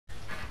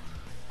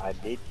I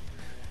did.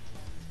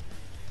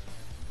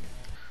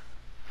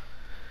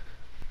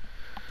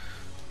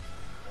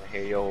 I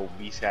hear your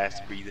beast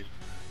ass breathing.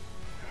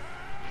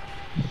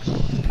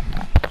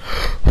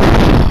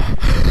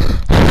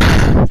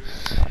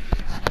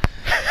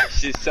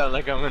 Shit sound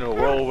like I'm in a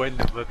whirlwind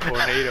of a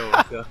tornado.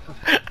 So.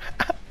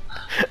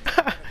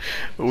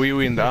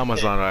 We in the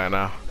Amazon right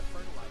now.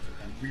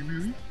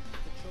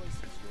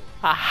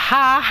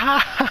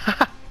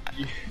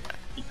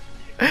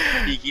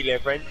 You kill your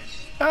friend?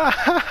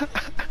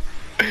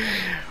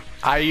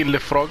 I eat the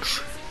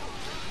frogs.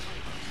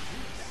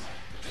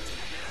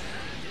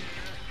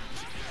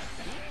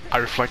 I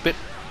reflected.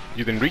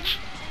 You didn't reach,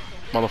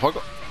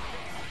 motherfucker.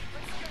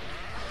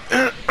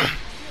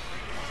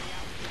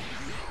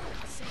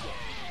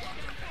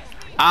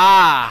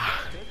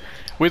 Ah,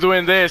 we're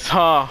doing this,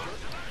 huh?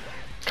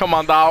 Come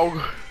on,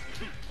 dog.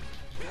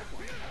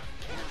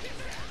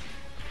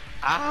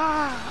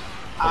 Ah!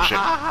 Oh shit.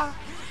 Ah.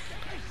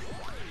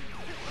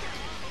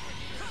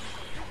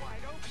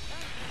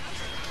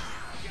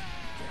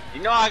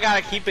 You know I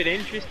gotta keep it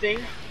interesting.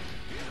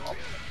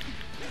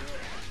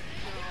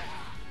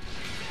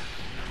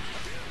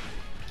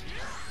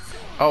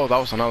 Oh, that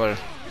was another.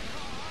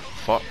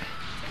 Fuck.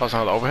 That was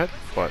another overhead,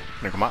 but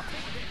never mind.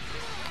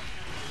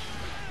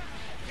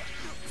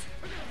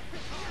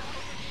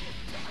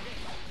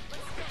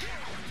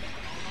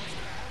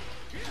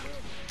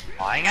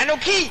 Oh, I ain't got no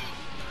key!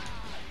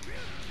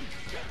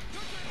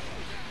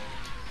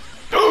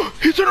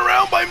 He turned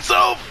around by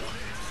himself!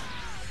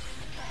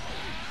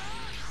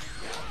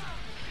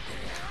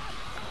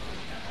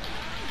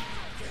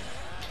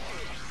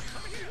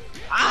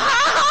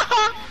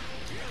 Ah!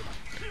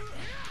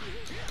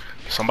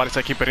 Somebody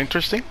say keep it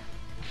interesting?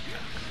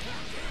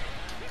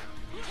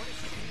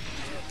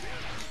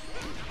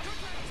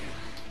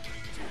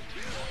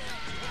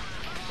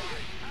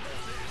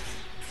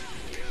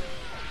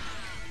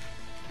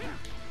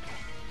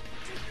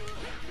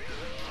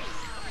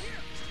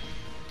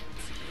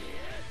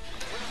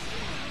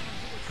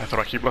 I thought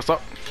I keep us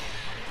up.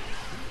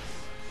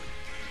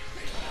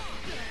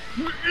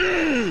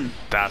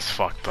 That's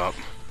fucked up.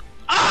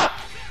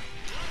 Ah!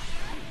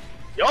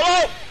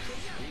 YOLO!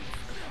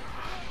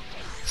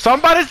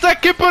 Somebody said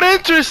keep it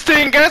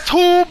interesting. Guess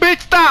who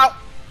bitched out?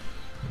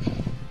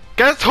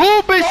 Guess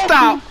who bitched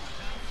out?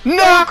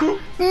 Nah,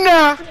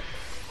 nah.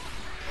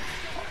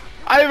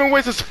 I even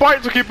wasted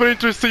Sprite to keep it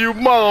interesting, you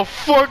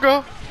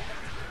motherfucker.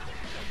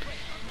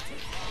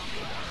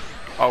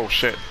 Oh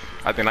shit.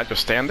 I did not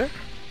just stand there?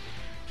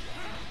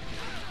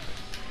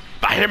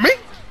 That hit me?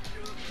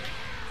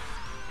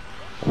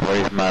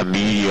 Where's my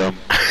medium?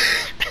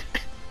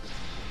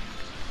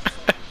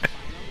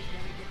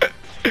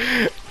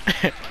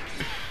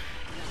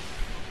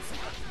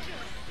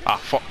 Ah,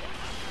 fuck.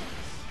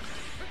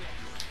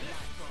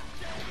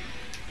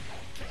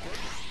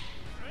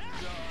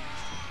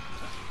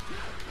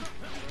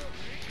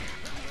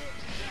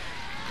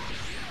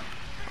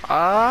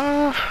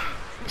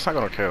 It's not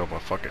gonna kill,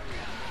 but fuck it.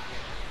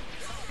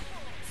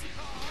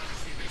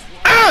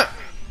 Ah!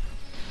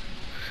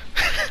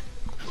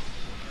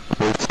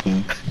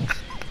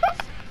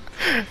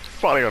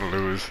 Probably gonna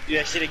lose. Do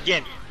that shit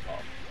again.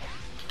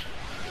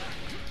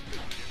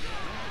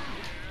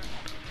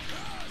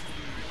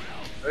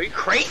 Are you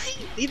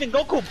crazy? Even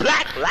Goku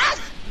Black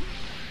last?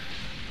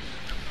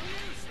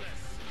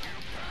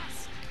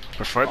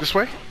 Prefer it this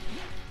way?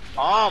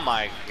 Oh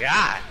my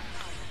god.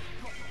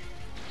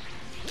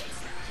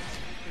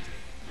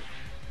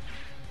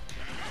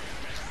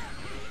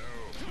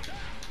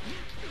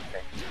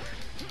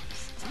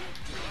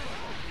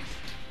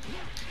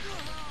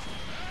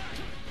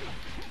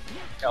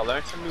 Yo,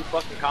 learn some new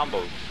fucking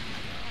combos.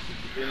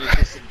 Really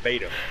just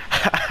beta.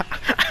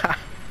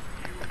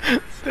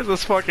 This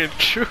is fucking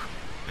true.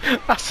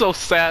 That's so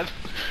sad.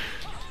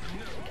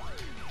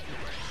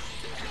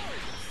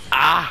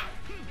 Ah!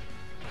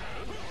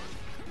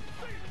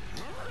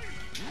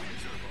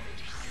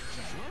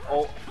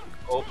 Oh,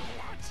 oh.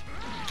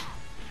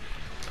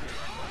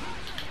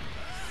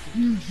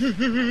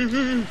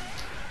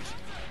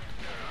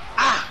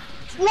 Ah!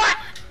 What?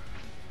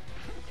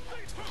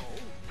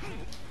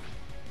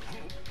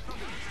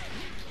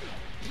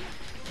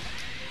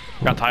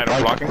 Got tired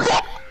of blocking.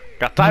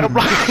 Got tired of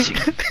blocking.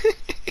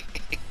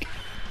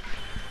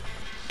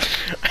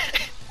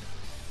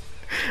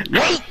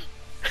 Wait!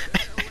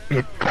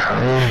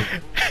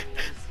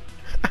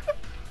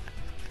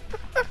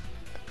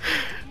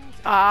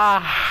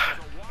 Ah!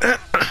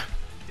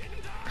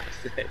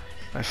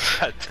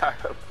 Got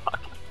tired of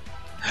blocking.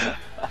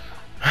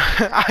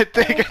 I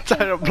think I'm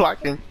tired of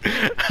blocking.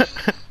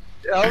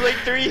 That was like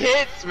 3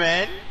 hits,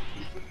 man.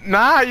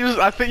 Nah,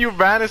 I think you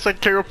vanished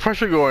like carry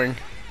pressure going.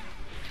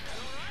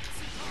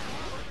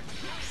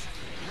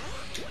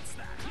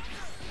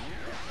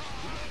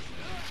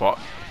 Fuck.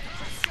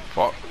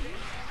 Fuck.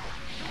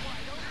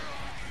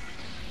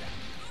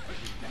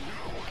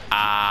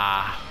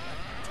 Ah.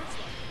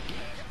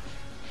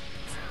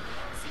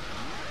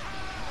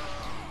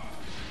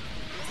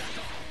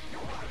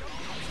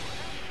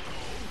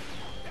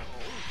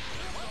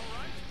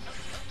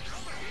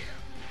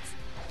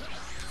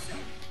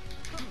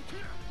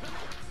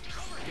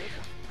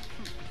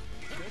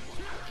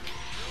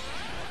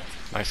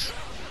 Nice.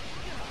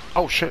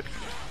 Oh shit.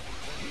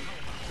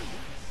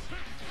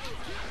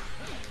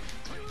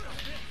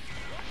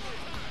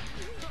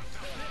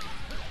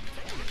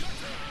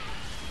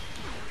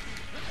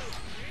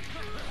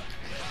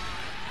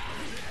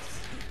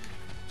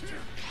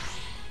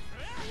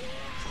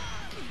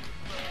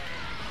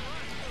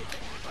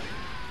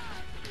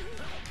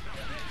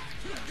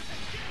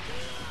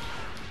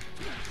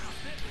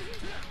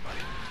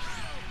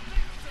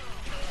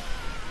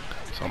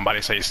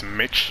 Somebody says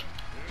Mitch.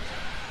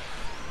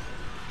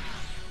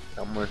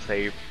 I'm gonna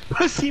say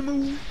pussy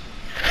move.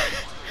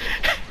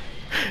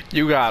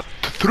 You got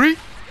 3.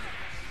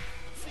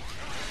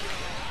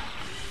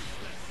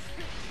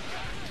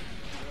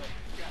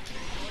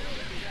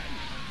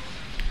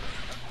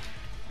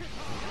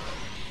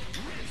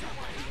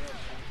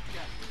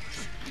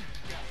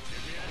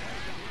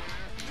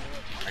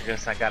 I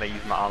guess I gotta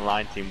use my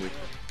online team with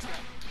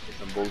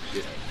some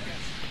bullshit.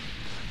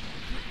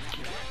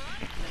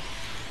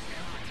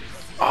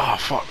 Oh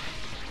fuck.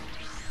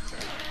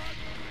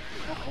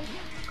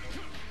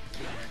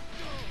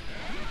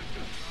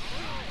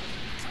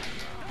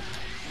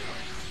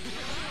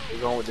 We're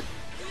going with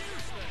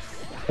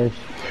the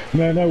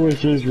Man, I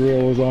wish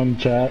Israel was on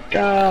chat.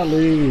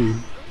 Golly!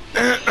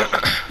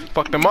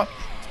 Fuck them up.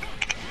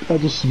 I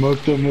just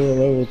smoked him with a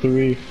level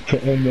 3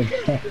 to end the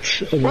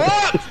match.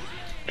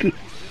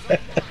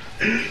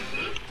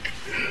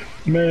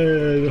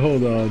 Man,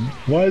 hold on.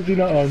 Why is he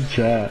not on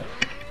chat?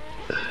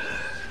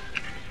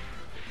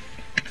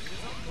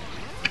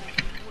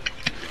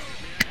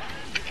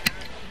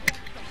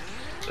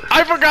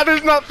 I forgot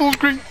it's not full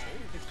screen.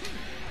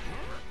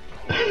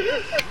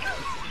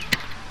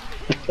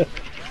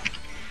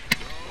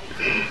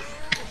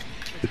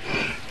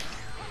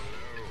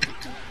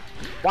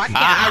 Why can't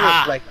I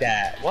reflect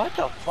that? What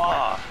the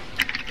fuck?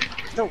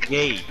 So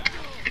gay.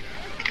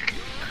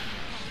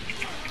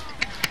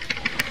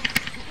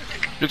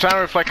 You're trying to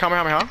reflect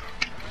Kamehameha?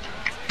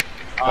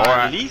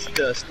 At least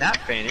the snap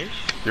finish.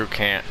 You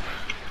can't.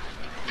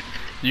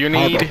 You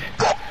need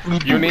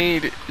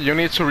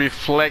to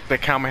reflect the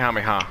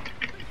Kamehameha.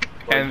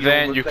 And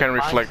then you can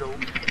reflect.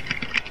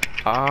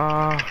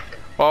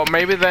 Well,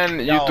 maybe then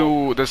you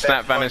do the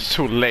snap vanish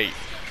too late.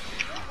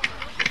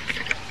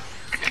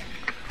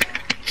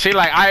 See,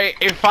 like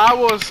if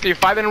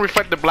I didn't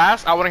reflect the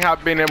blast, I wouldn't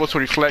have been able to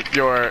reflect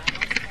your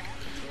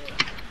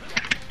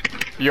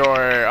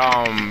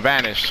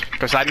vanish,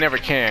 because I never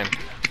can.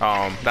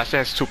 That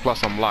shit has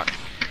 2+ unlocked.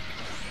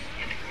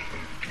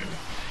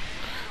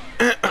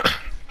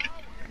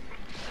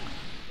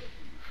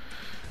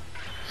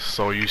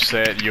 So you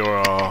said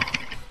your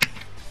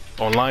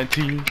online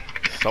team?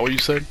 Is that what you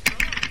said?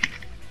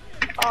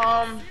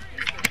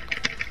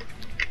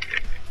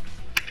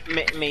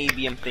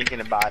 Maybe I'm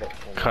thinking about it.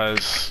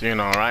 Cause you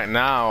know, right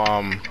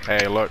now,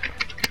 hey, look.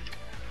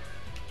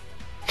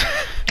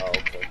 Oh,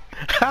 okay.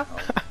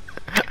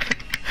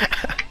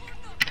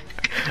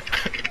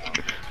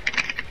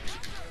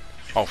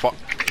 Oh fuck.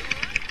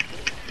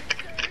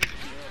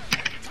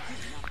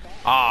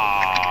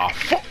 Ah,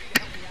 fuck.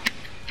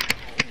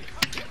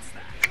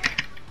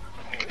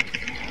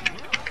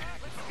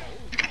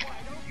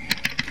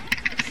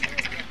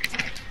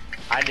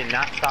 I did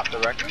not stop the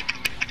record.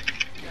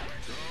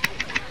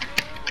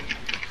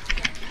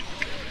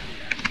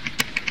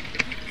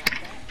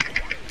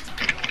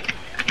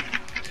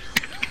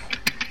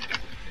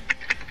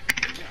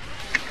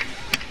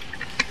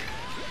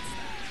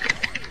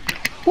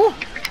 Woo.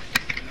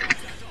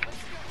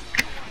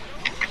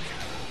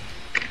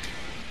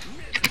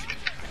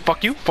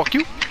 Fuck you, fuck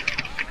you.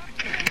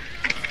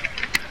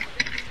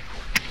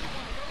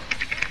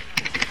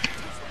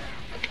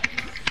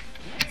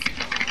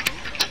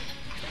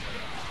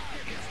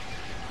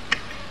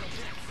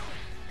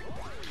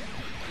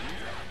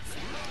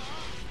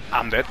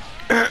 I'm dead.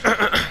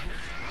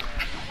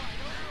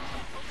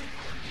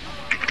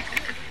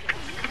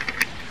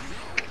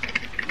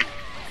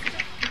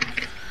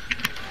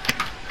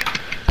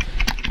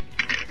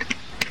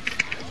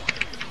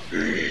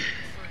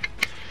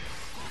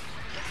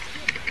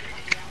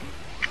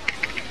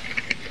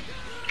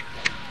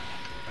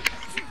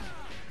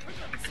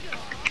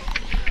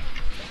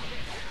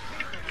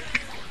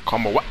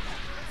 Combo what?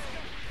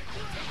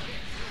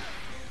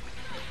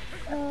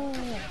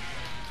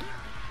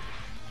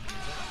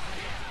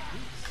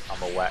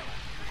 I'm a whack.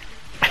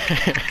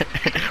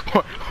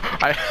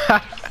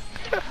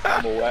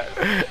 I'm a whack.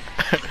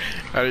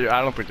 I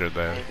don't think you're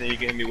there. Anything you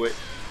can hit me with.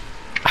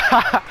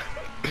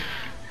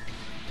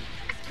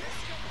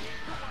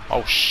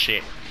 Oh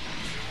shit.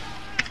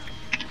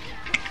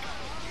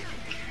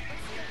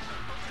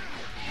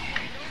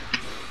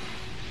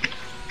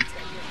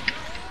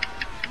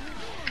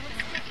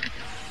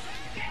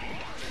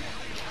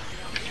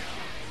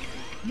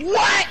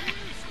 What?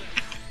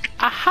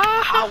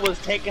 Aha! I was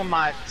taking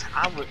my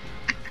time with.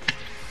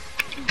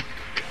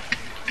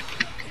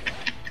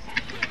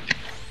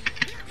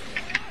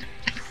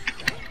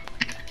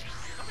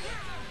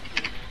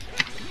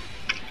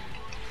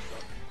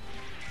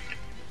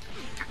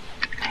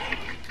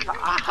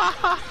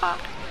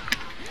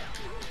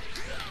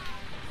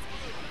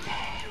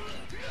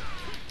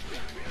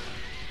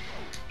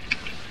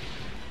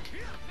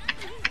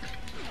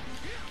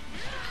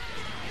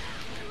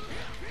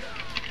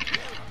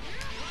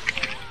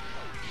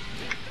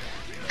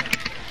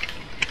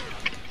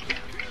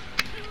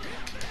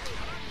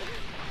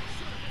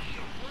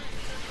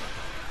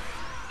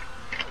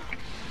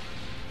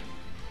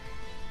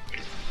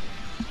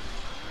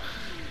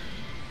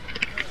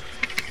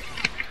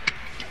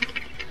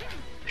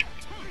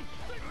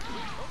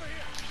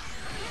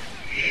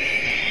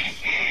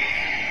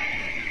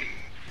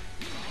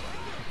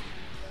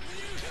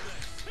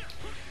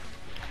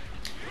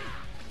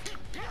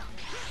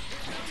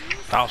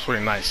 That was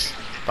really nice.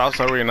 That was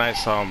a really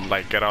nice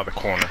like get out of the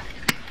corner.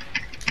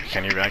 I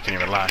can't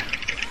even lie.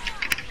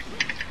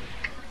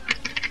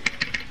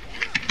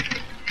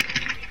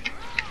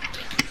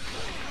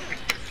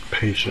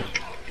 Patient.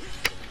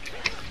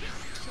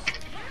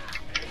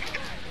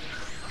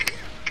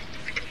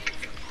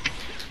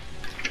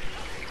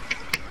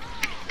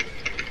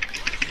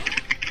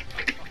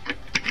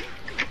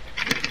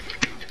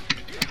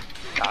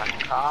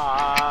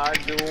 Kaka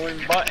doing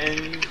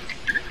buttons.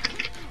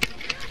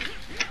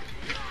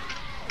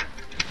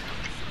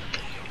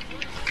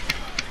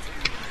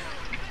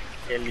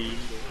 Qué lindo.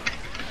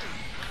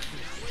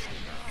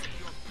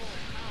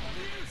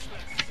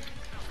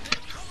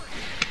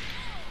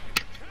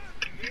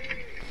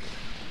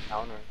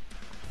 Counter.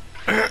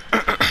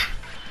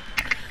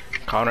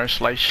 Counter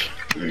slice.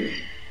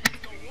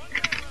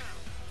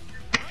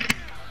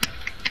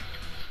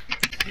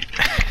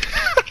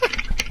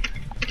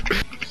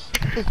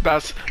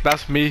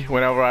 That's me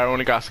whenever I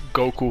only got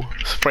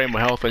Goku's frame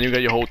of health and you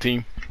get your whole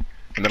team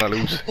and then I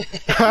lose.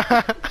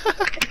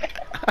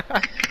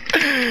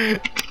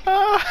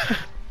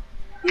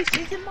 This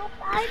isn't my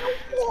final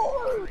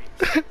war.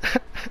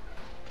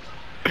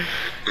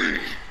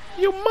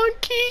 You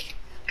monkey!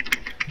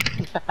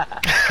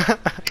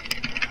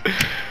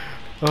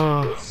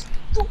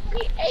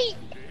 Stupid ape.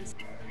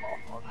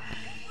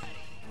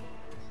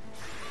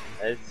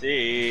 Let's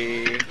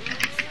see.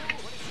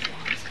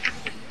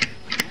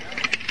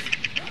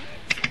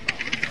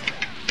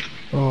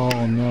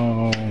 Oh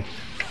no.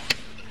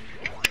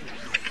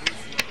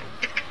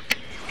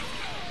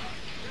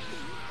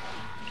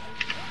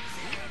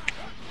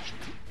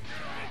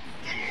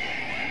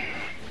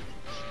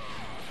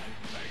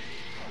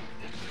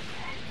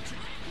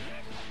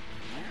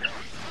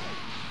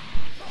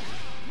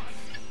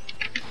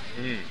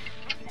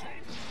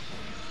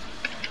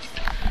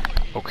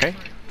 Okay.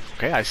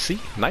 Okay, I see.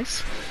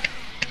 Nice.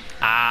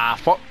 Ah,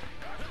 fuck.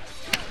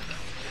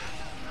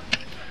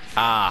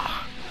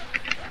 Ah.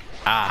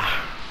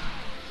 Ah.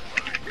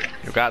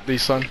 You got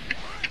these, son?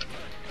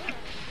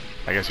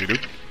 I guess you do.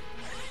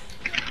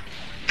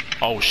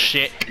 Oh,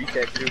 shit.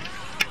 Reset too.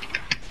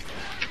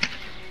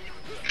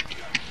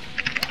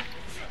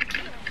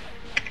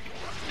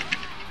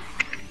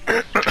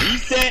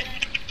 Reset.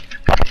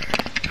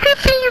 You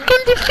think you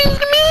can defeat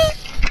me?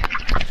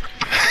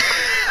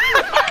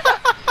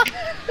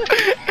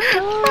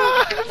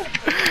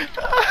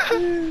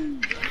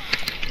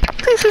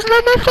 This is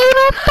not my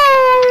final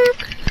form.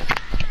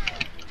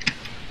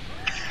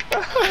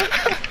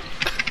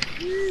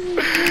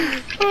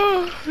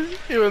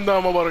 Even though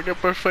I'm about to get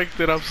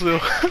perfected, I'm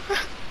still.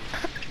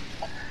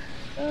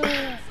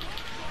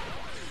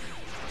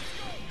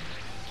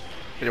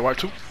 You want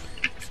to?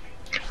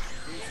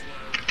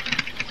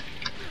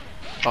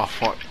 Oh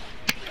fuck!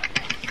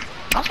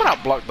 That's what I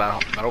blocked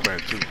that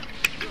overhead too.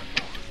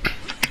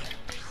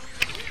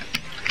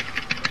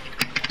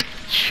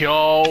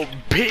 Yo,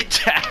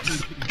 bitch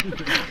ass,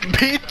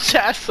 bitch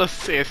ass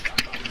assist.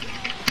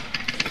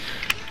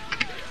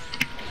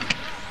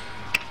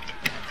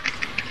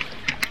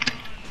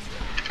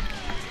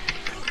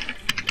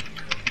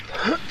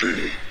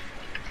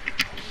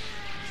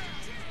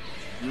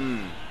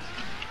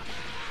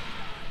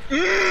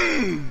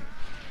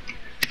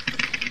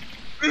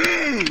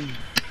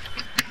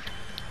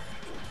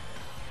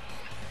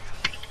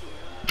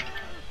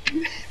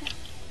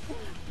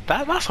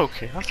 That's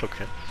okay. That's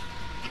okay.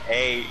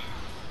 Hey.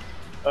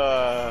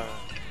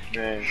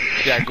 Man.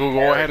 Yeah,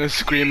 go ahead and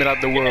scream it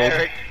at the world.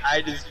 Eric,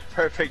 I just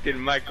perfected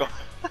Michael.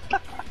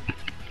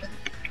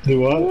 Do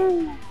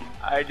what?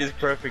 I just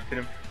perfected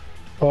him.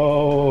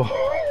 Oh.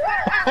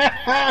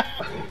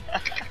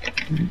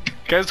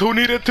 Guess who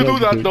needed to do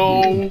that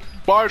though?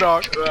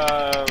 Bardock.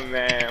 Oh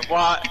man.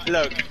 Well,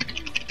 look.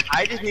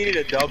 I just needed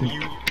a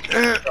W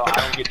so I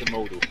don't get the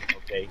modal,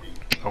 okay?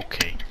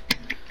 Okay.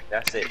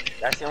 That's it.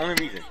 That's the only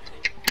reason.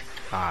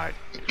 Alright.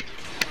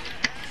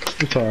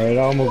 It's alright,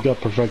 I almost got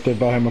perfected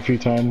by him a few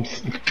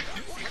times.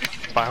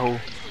 By who?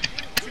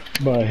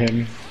 By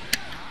him.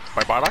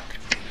 By Bardock?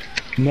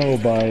 No,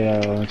 by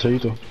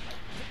Chaito.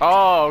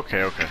 Oh,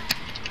 okay, okay.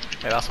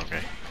 Hey, that's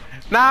okay.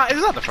 Nah, it's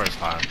not the first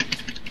time.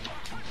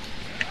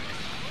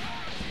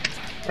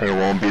 It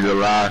won't be the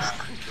last.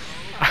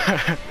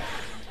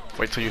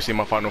 Wait till you see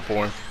my final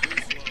form.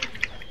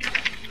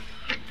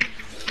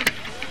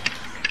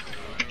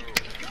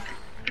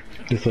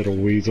 This little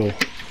weasel.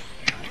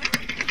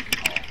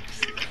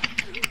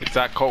 Is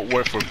that code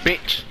word for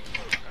bitch?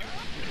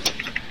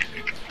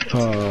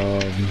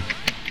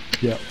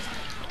 Yep.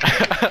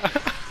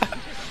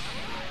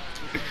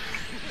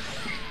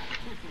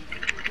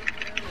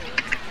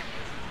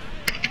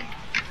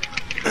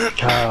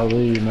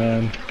 Golly,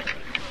 man.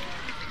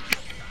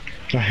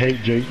 I hate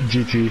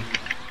GT.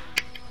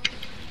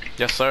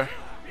 Yes, sir.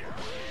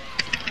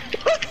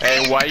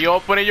 Hey, why you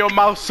opening your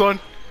mouth, son?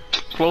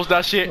 Close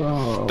that shit.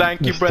 Oh,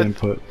 Thank you, Brett.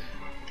 Input.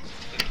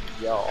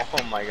 Yo,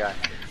 oh my god.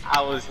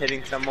 I was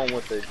hitting someone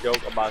with a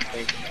joke about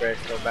thinking fresh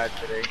so bad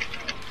today.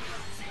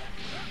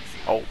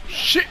 Oh,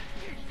 shit.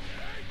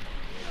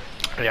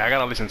 Yeah, I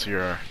gotta listen to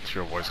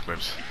your voice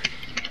clips.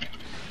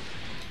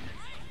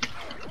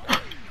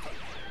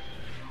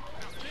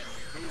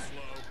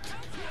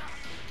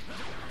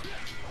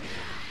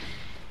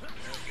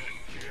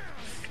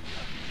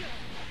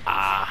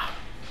 Ah.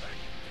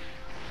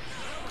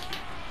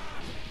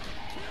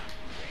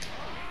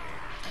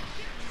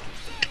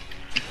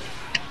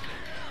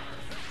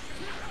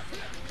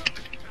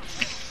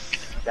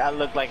 That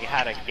looked like it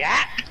had a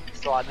gap,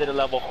 so I did a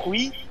level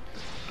hui.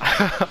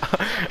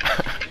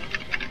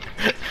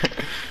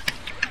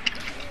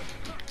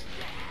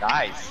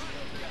 Nice.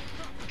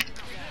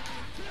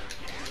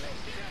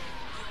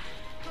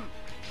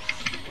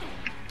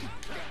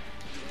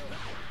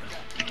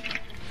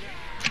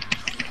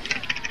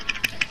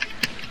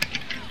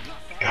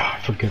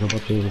 God, forget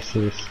about the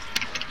assist.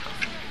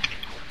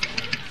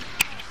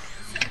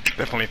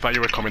 Definitely thought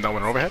you were coming down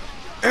with an overhead.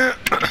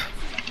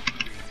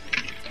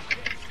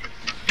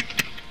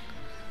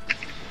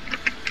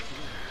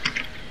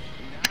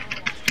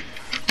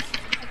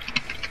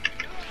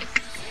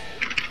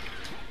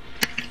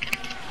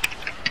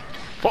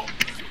 Fuck.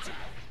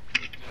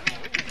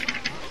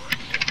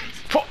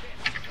 Fuck.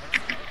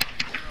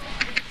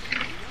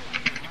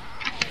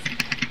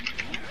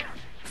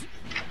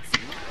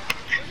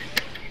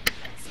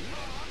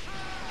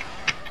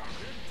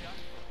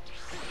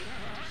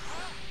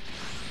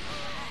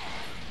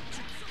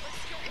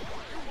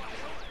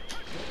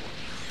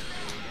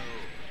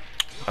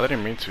 I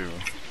didn't mean to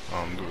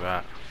do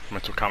that. I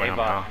meant to comment on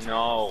Ava, that.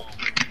 no.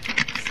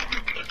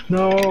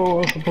 No, I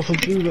was supposed to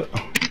do that.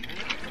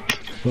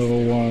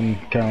 Level 1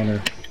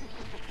 counter.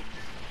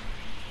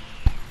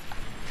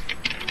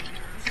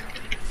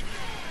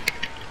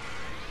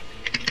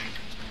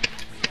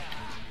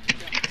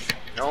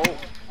 No,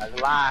 that's a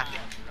lie.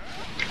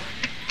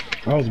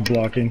 I was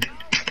blocking.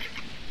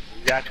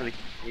 Exactly.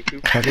 Me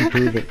too. I can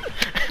prove it.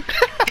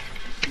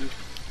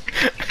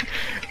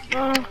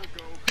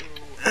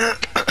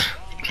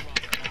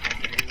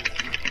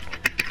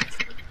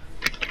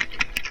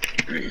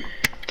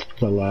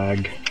 The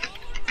lag.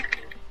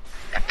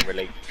 I can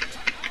relate.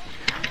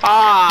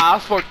 Ah, I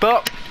fucked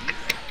up.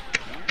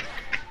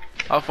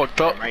 I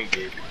fucked up. Right,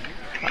 dude.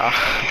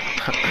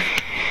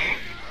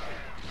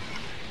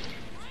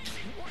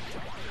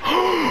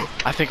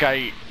 I think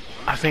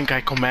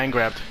I command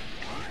grabbed.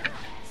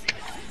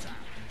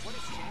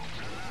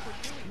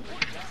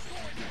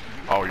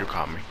 Oh, you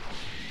caught me.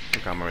 You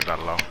caught me with that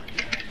low.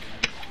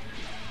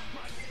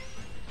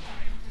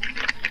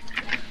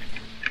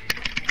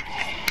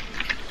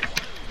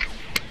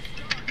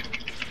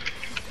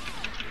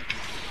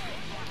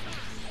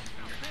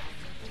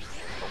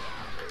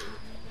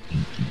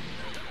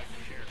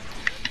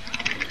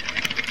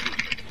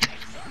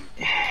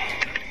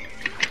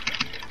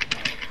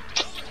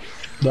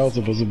 That was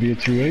supposed to be a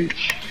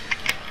 2H.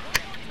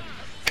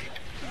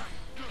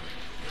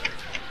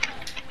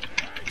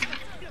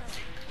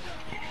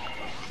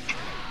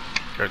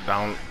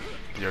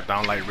 You're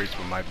down like reach,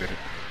 but mine didn't.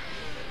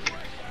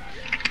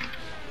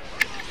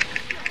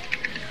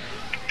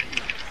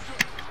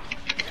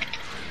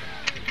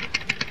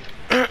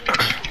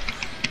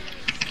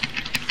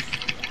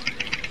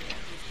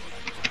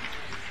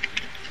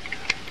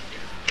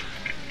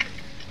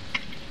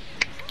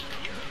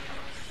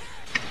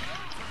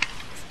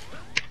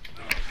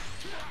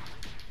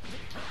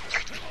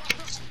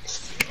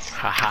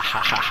 Ha ha ha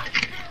ha.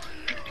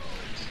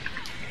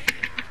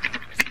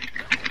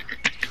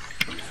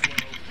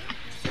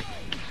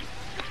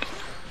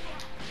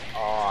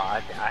 Oh,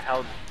 I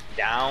held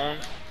down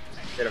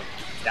instead of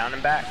down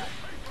and back.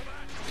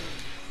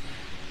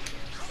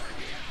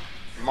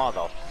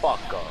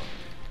 Motherfucker.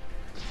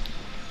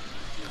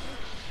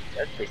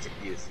 That's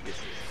basically this.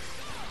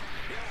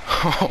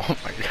 Oh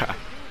my god.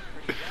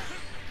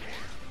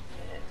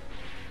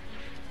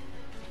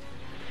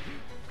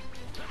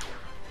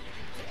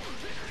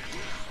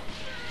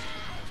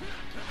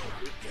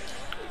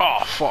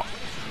 Oh fuck.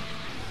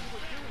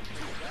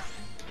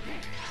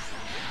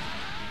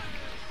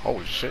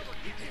 Holy shit.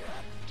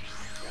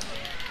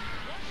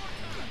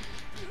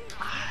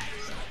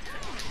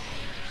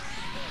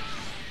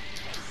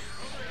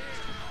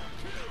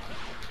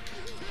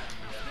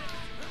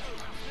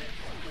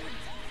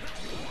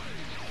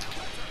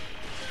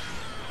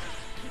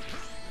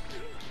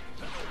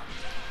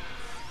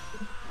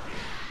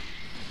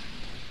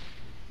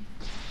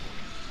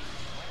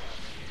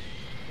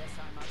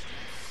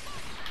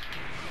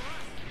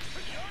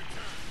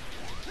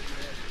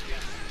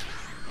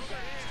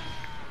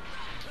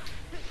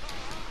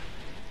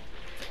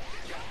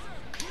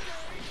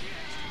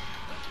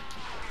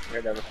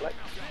 Hear that reflect?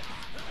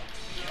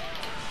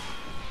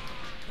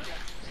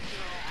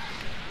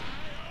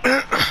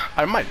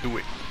 I might do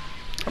it.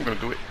 I'm gonna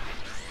do it.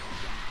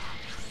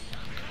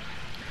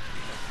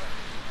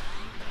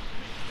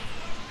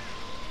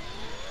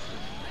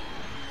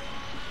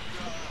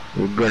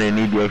 We're gonna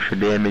need the extra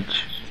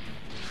damage.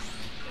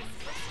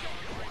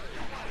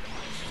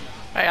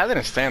 Hey, I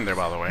didn't stand there,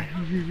 by the way.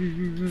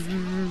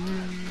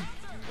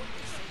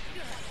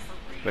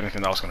 Didn't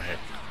think that was gonna hit.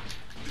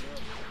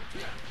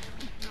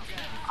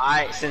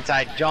 Since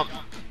I jumped,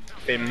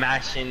 been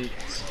mashing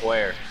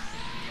square.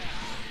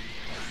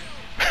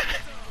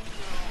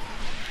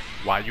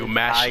 Why you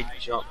mash? I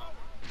jump.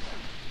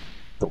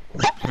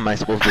 What am I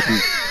supposed to do?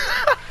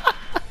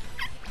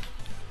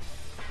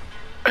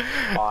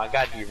 Oh, I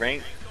got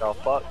deranked. The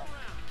fuck?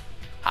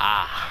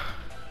 Ah.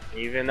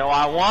 Even though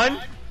I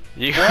won?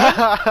 You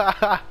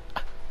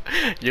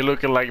You're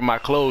looking like my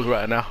clothes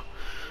right now.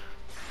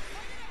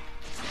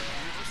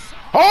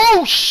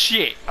 Oh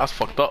shit! That's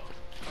fucked up.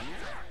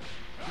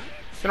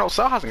 You know,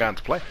 Cell hasn't gotten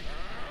to play.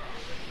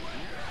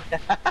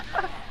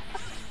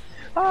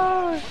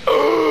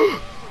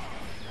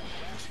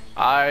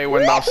 I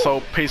went out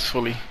so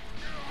peacefully.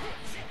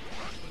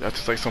 You have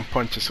to take some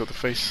punches to the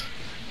face.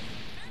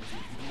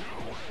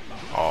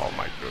 Oh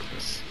my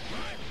goodness.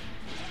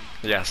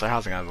 Yeah, Cell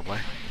hasn't gotten to play.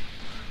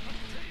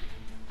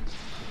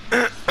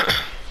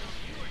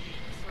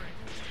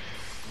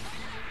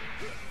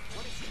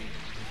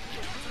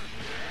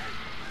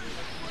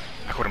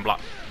 I couldn't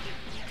block.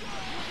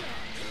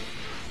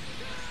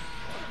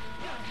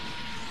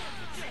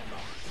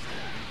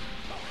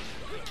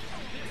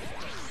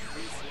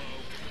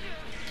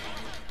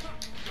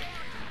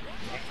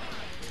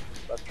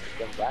 Let's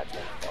get that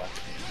then, boy.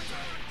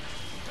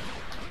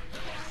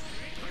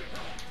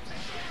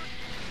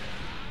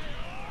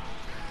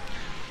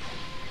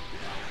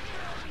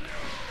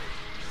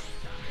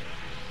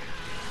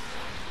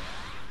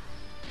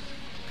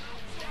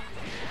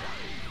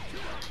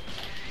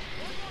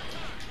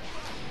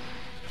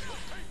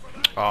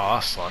 Oh,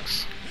 that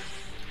sucks.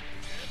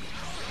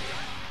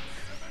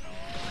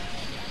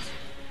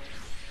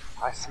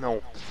 I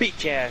smell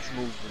bitch ass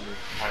moves in this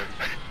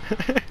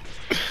party.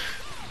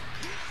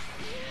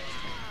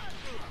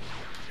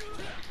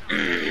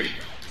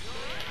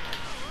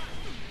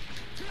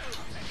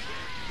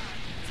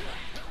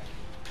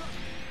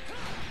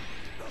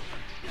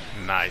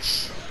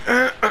 Nice.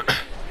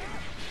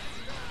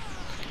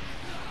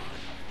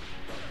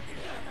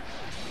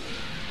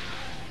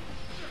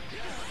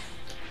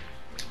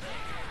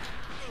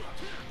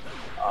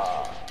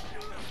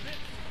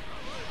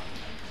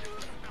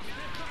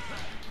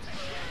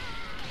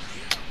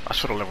 I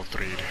should have level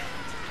 3'd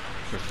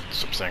with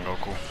Super Saiyan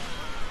Goku.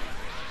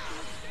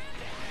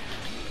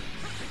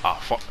 Ah,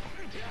 fuck.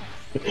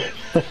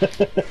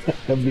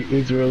 I beat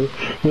Israel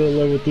with a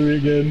level 3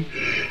 again.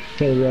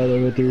 I'd rather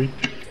level 3.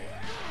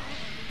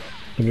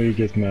 I bet he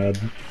gets mad.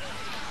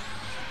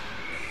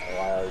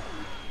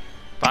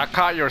 I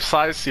caught your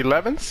size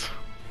 11s?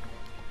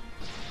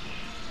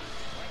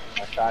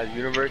 My size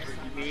universe,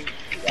 you mean?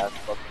 That's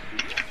fucking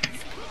deep.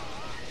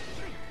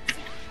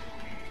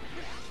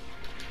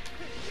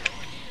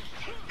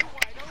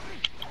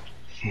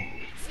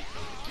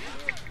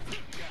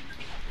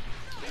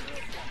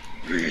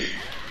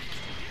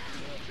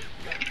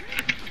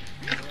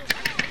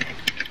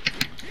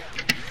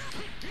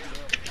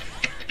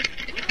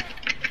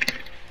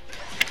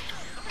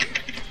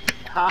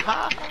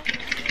 Haha.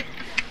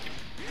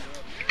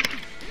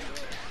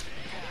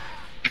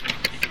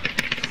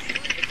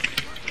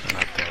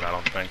 Not dead, I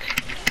don't think.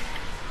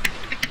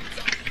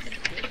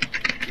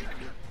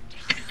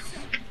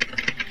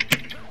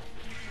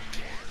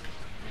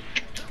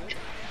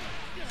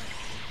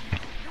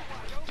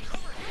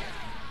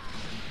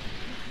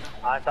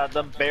 I thought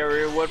the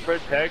barrier would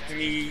protect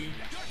me.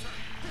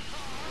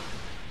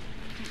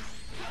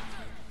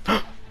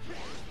 I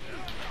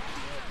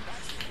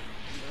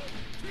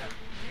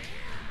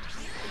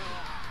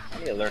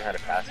need to learn how to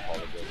pass ball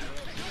again.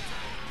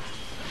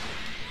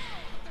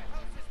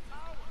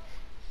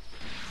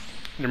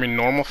 You mean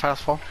normal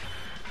fastfall?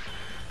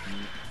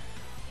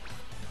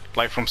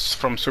 Like from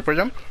Super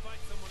Jump?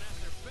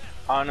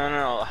 Oh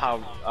no,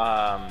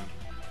 how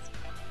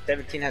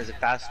 17 has a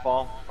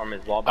fastball from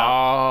his wall bounce.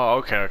 Oh,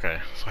 okay.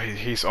 So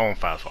he's own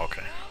fastball,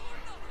 okay.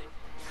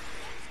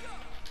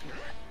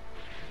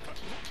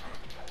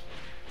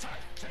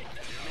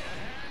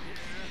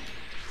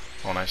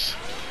 Oh, nice.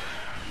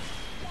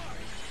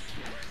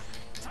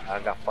 I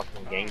got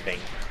fucking gangbanged.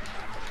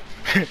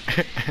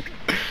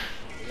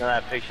 You know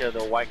that picture of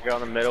the white girl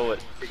in the middle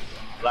with 6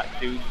 black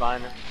dudes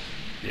behind her?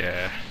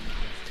 Yeah.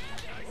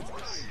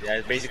 Yeah,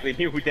 it's basically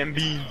me with them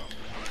beans.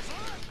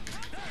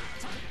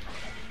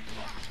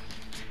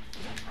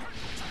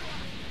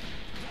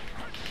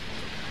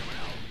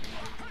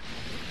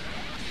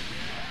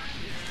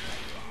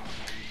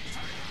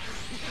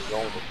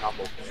 Going with the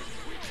combo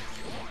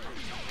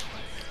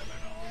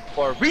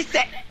for a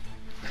reset.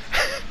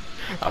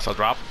 That's a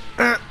drop.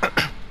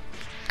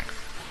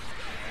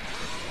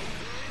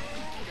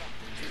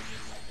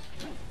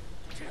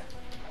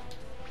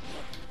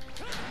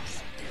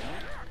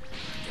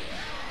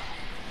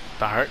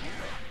 That hurt.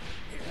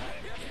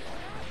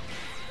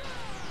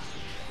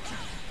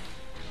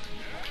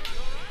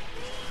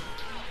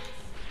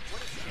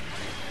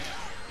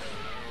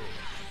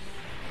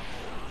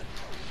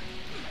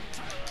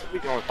 We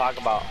gonna talk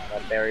about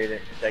that barrier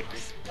that protected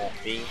that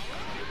beam.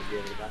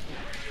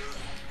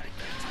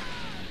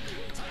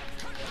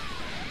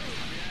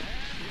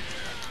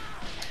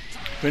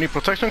 You need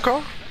protection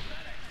call?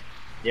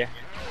 Yeah.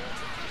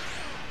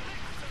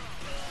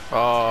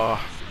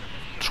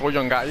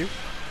 Trojan got you.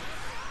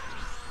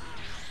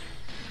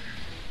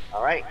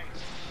 Alright.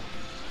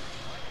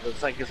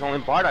 Looks like it's only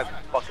Bardock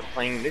fucking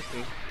playing this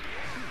team.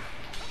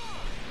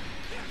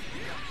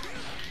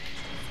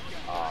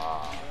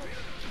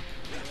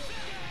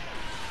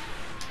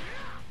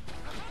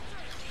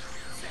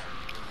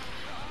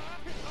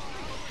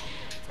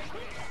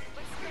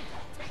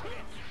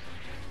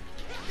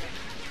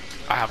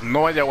 I have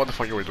no idea what the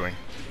fuck you were doing.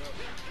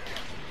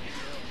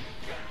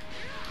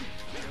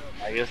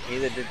 I guess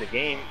neither did the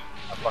game.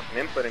 A fucking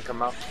input and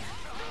come out.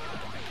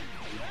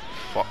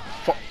 Fuck.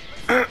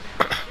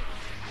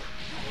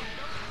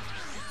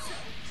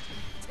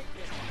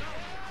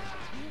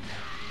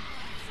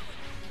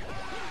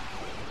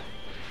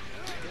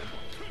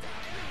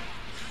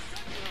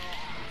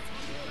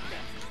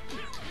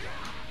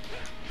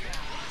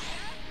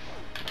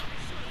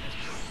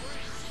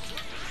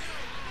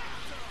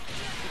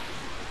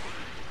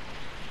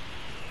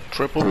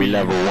 Triple Three B.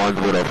 level ones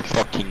would have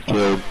fucking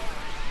killed.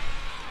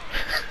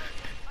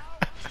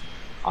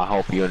 I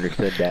hope you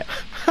understood that.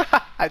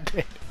 I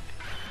did.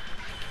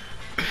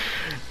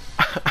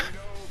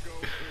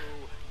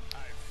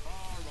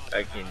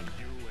 Fucking.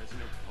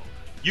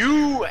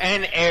 You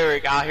and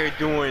Eric out here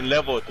doing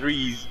level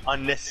 3s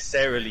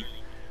unnecessarily.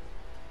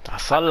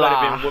 That's a Could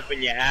have been lie.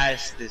 whooping your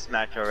ass this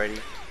match already.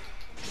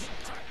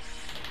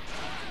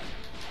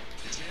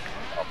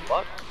 Oh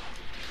fuck.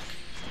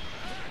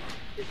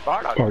 It's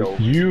Bardock though.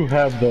 You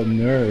have the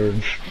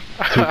nerve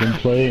to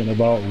complain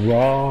about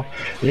Raw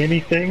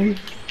anything,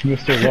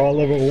 Mr. Raw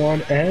level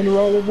 1 and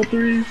Raw level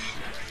 3s?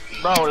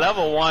 Bro,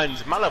 level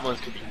 1s, my level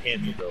 1s could be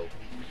canceled though.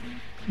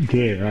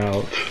 Get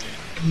out.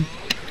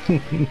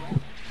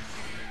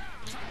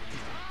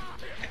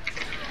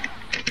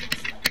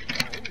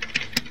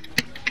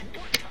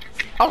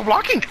 I was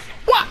blocking.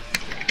 What?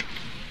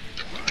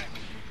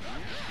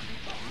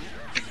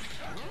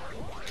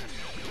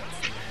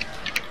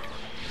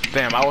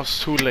 Damn, I was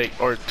too late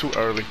or too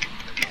early.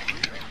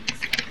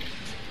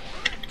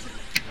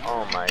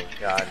 Oh my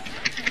god.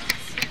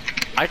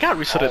 I got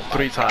reset it Oh my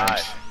 3 God.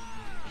 times.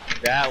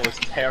 That was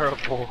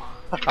terrible.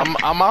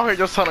 I'm out here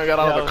just trying to get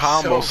out of the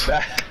combos. So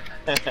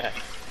bad.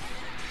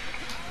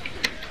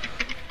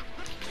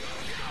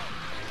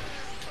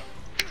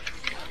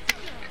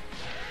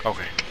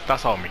 Okay,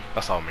 that's all me.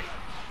 That's all me.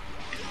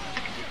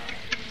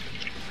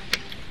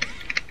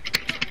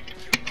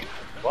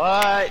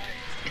 What?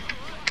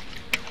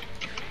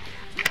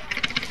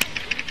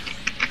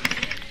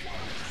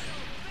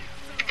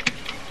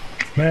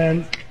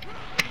 Man.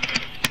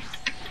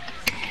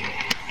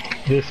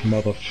 This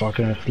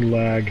motherfucker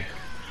lag.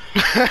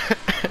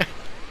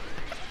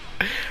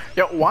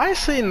 Yo, why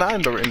is he not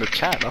in the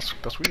chat?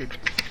 That's weird.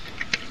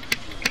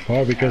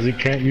 Why? Because he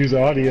can't use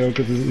audio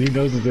because he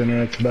knows his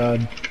internet's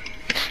bad.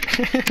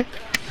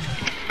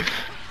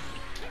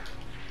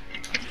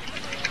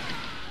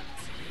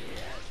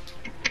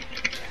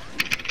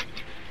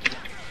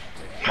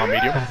 My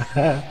medium.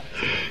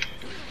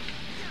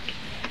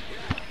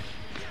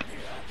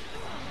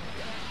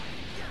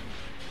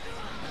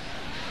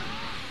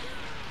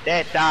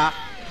 Data.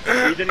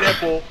 Read the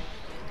nipple.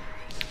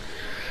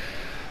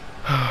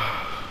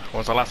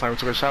 When's the last time we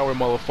took a shower,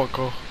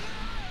 motherfucker?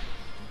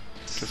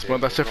 Just smell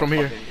that shit from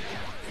here.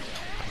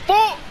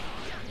 Fuck!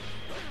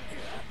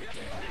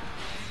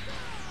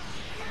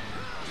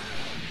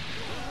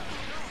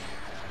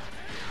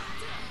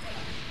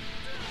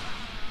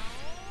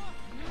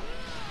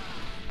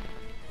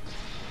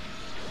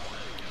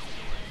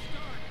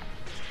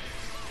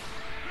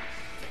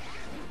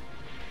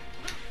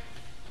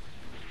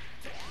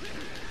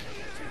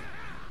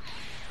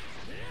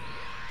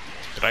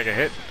 Did I get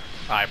hit?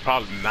 I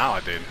probably now I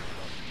did.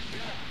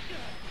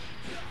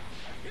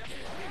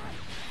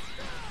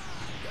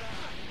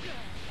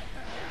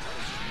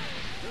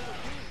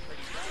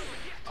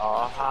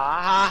 Oh, ha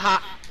ha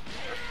ha.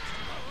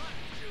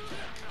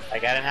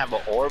 Like I didn't have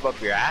an orb up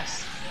your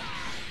ass.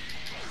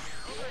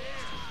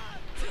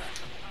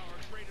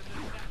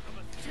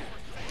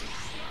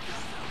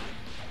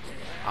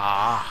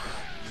 Ah.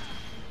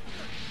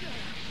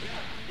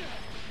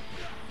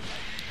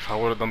 If I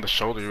would have done the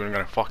shoulder, you would have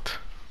gotten fucked.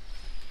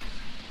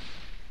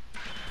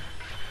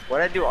 What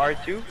did I do?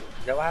 R2? Is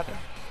that what happened?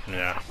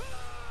 Yeah.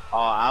 Oh,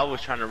 I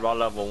was trying to raw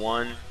level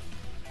 1,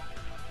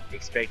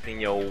 expecting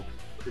your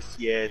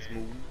pussy ass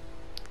move.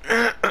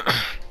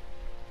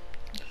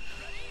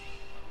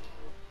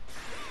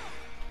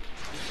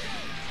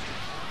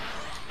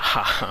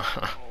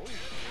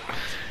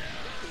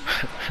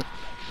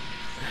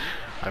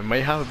 I may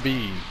have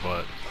bees,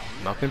 but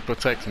nothing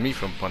protects me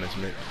from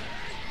punishment.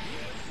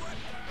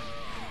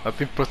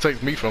 Nothing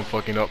protects me from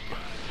fucking up.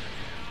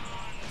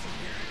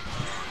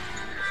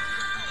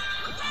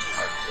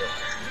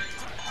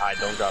 Alright,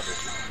 don't drop it.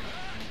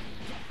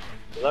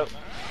 Hello?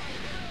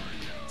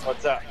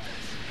 What's up?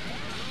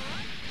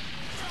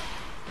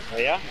 Oh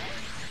yeah?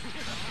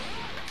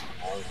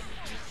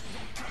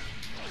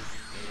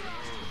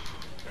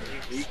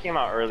 You came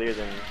out earlier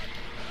than...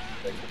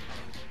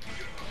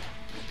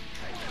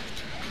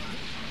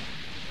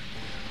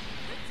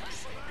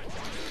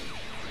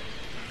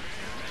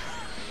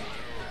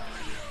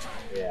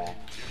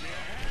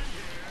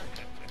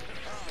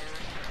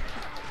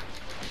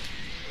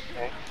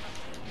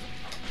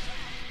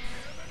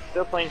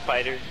 playing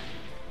fighters.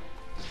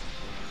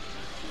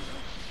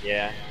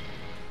 Yeah.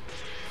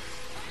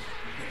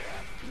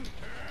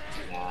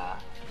 Nah.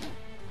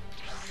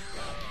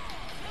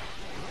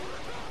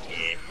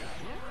 Yeah.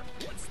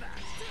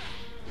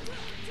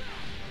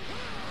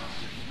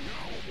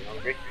 You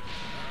hungry?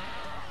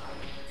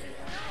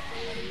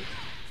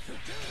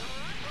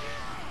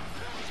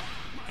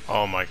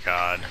 Oh my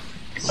god.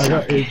 I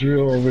got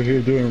Israel over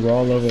here doing raw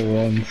level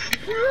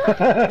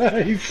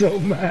 1s. He's so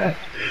mad.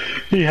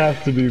 He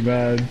has to be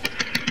mad.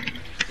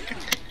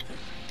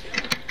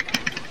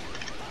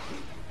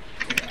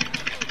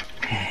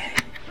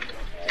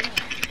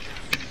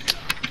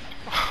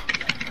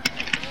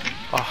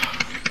 Oh.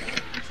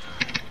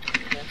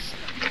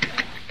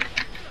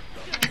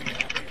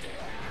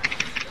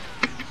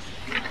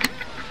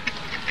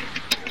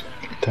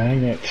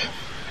 Dang it.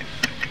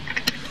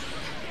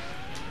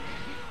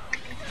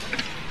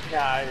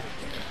 Yeah, I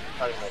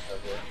talking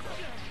myself here.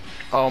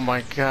 Oh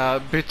my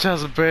god, bitch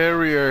has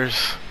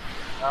barriers.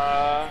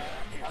 I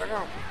don't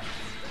know.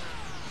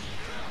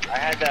 I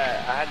had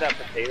that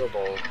potato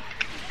bowl.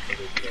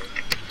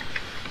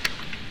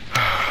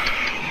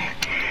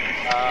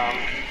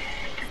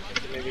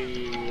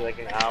 Maybe like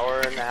an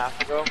hour and a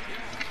half ago.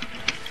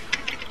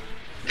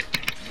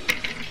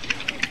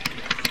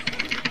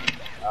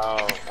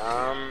 Oh,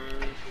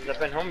 since I've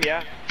been home,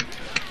 yeah.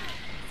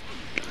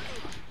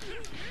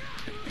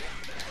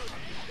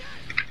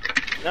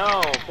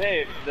 No,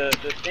 babe, the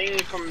thing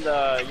from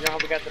the, you know how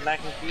we got the mac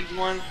and cheese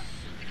one?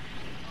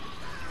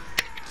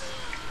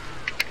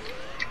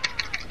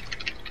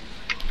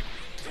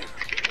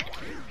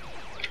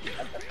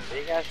 That's a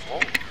big ass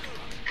hole.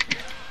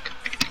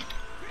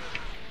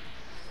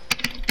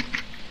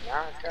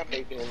 Nah, it's got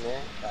bacon in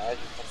there. Size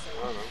or something,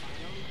 I don't know.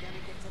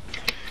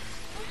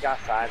 It's got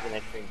size and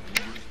everything.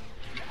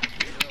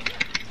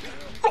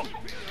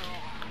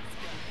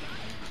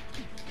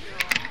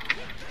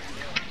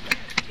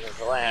 There's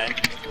a land.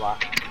 A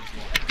lot. I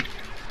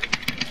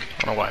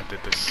don't know why I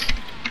did this.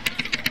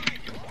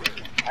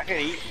 I could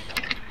eat.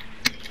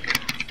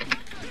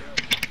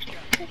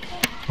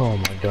 Oh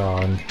my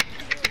god.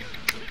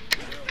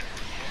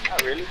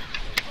 Not really.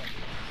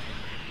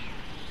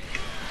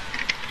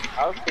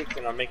 I was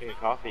thinking on making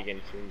coffee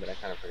again soon, but I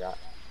kind of forgot.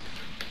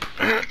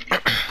 I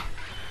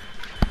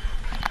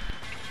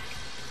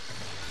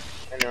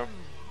know.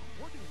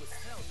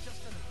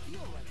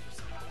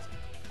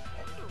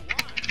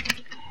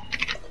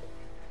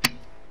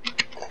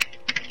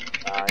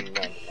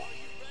 No.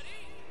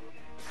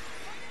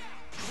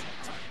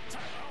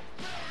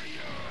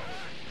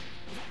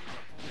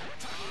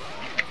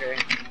 Okay.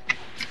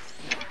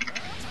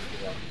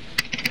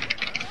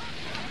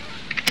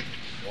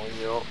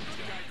 Yo.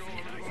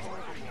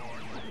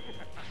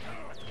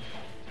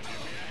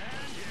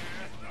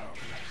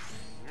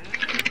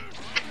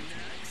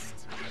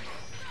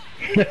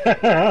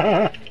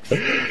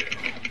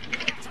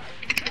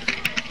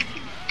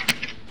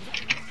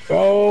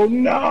 Oh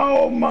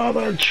no,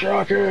 mother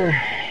trucker!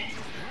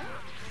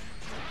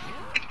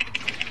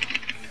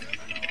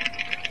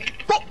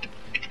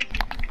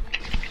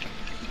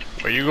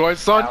 Where you going,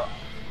 son?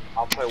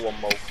 I'll play one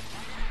more.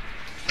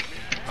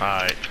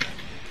 Alright.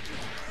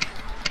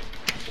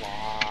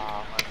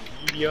 Wow,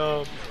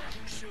 medium.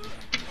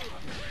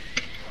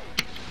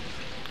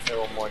 Play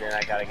one more, then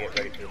I gotta get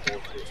ready for the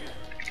bullshit.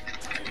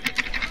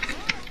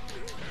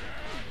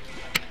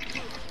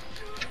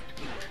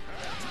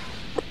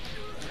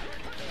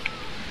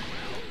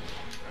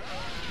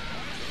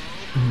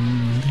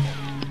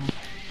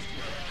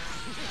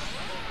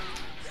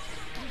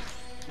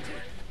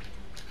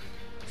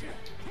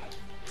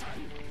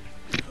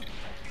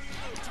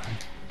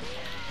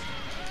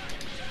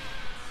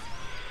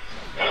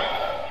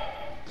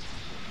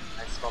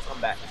 I'll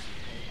come back.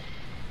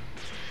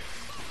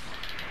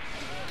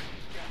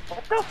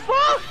 What the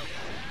fuck?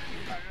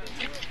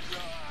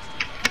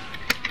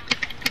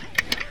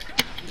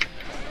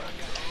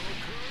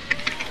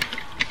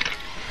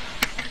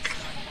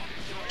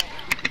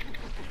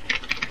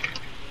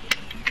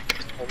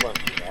 Hold on,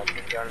 I'll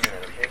put you on a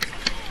minute, okay?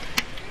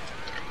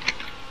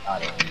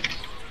 Got it.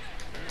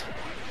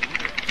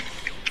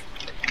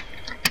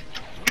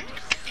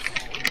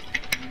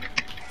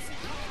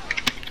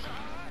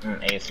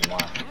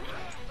 ASMR.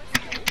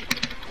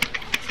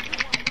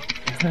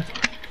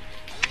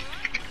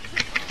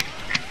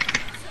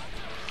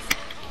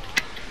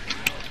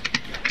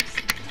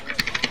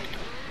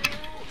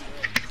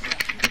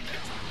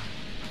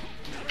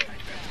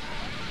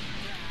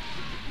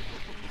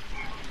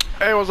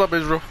 Hey, what's up,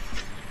 Israel?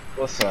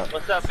 What's up?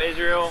 What's up,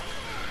 Israel?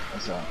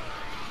 What's up?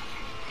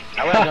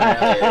 I would have joined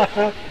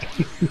earlier.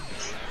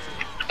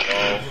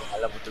 Oh, I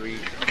level 3.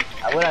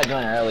 I would have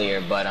joined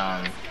earlier, but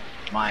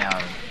my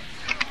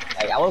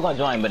like, I was gonna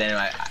join, but then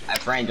my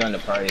friend joined the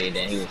party.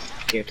 Then he was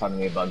talking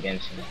to me about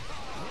Genshin,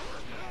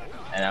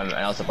 and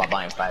also about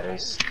buying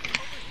fighters.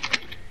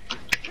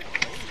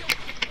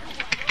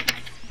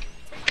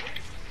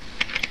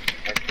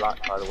 Nice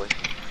block, by the way.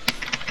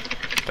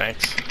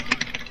 Thanks.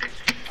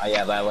 Oh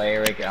yeah, by the way,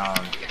 Eric,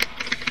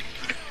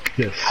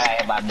 Yes.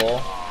 I buy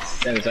bull.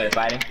 Since we started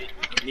fighting.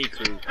 Me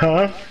too.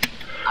 Huh?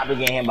 I be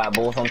getting hit by a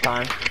bull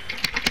sometimes.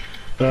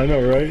 I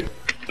know, right?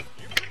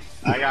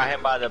 I got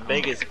hit by the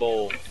biggest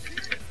bull.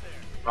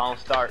 Wrong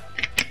start.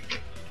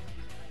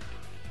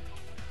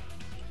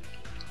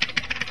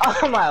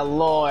 Oh my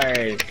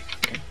lord!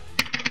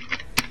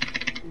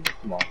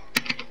 Come on.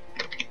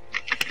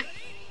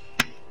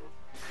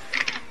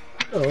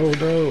 Oh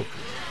no.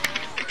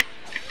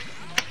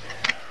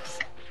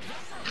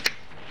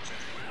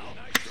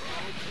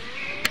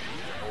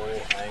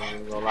 Oh, I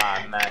ain't gonna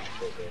lie, I'm mad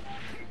with it.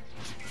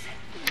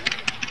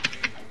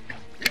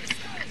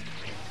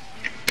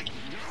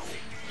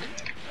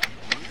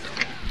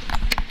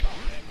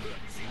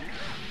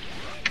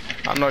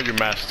 I know you're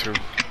matched too.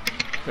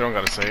 You don't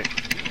gotta say it.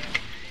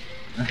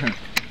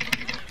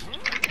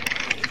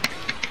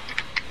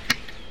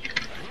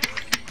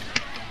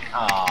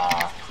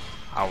 Aww.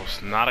 I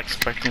was not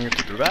expecting you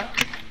to do that.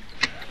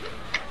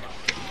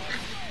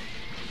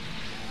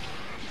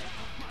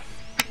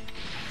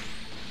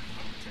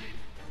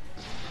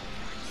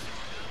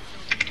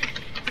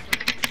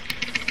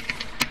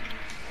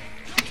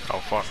 Oh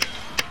fuck.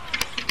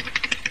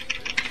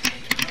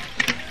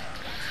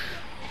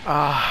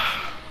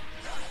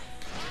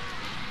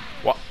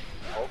 What?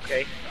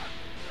 Okay.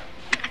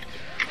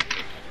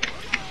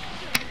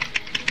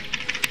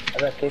 I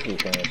got 50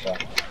 from yourself.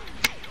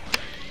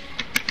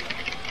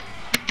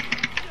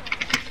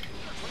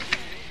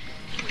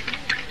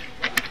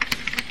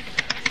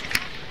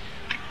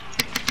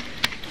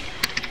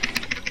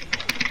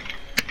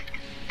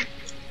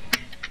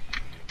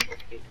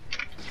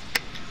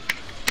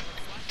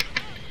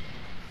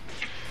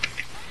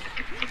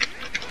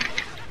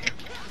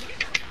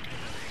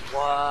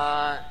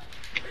 What?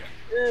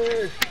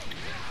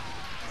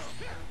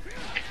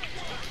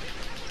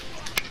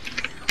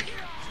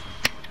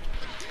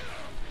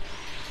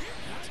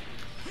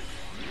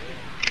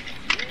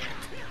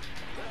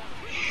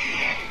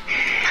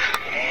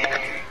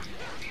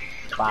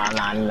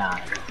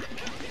 $4.99.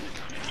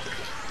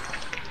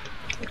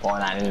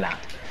 $4.99.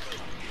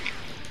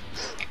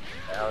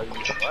 Hell, you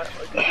what?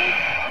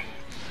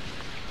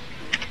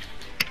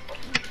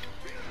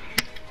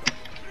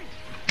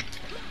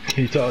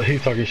 He's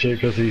talking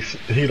shit because he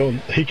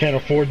can't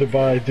afford to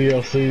buy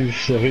DLCs,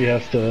 so he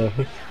has to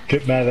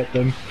get mad at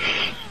them.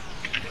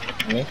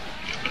 Me?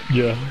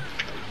 Yeah.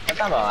 What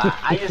talking about?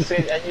 I just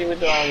said that you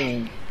would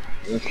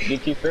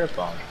BT Fair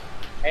phone.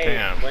 Hey,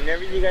 Damn.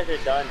 whenever you guys are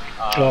done,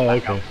 Oh,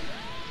 okay.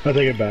 I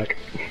take it back.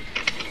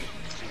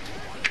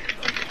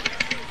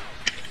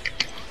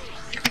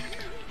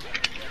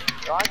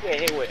 so I get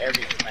hit with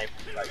every sniper,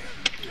 like,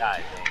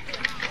 god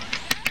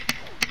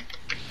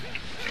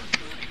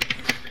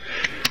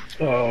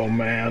damn. Oh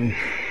man.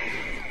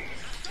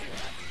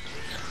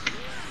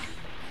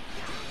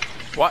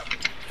 What?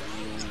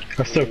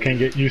 I still can't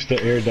get used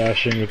to air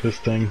dashing with this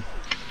thing.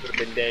 Would've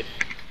been dead.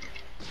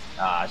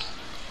 Yeah,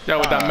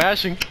 with that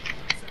mashing.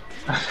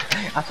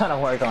 I'm trying to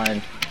work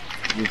on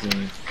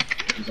using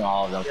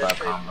all of them for a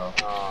combo.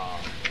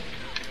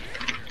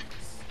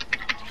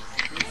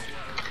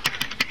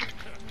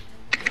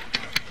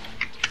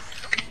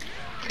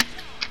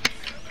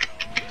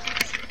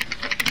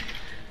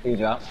 Please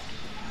drop.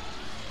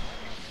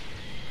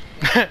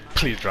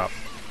 Please drop.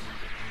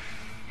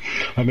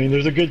 I mean,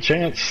 there's a good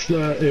chance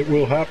it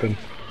will happen.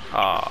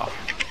 Ah.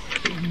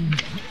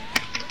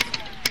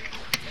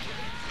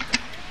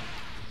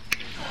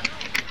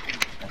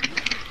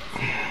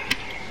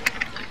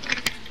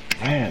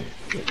 Man.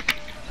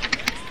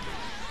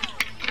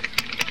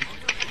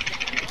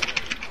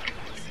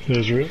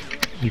 Israel,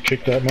 you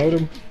kicked that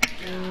modem?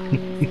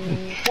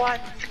 What?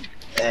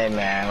 Hey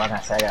man, like I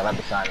said, I got right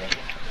beside me.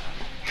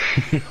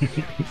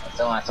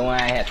 Someone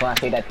I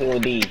say that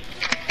POD.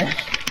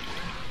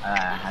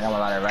 I got my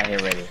ladder right here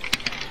ready.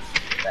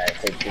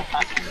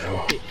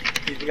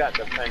 He's got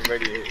the pen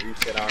ready to hit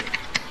reset on.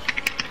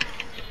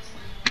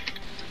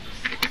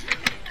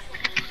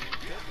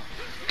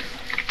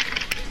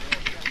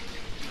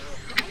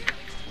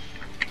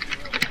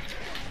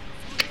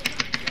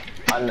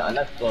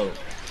 Let's go.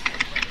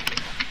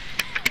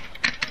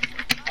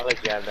 I'll let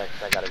you have that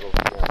because I gotta go for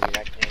I mean,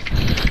 I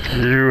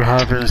can't. You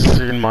haven't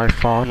seen my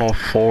final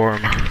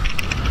form.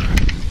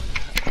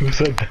 Who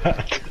said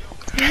that?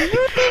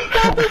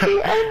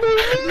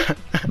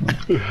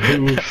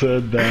 Who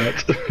said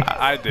that?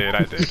 I did.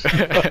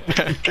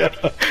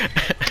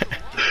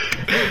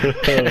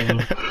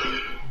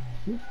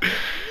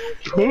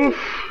 Oof.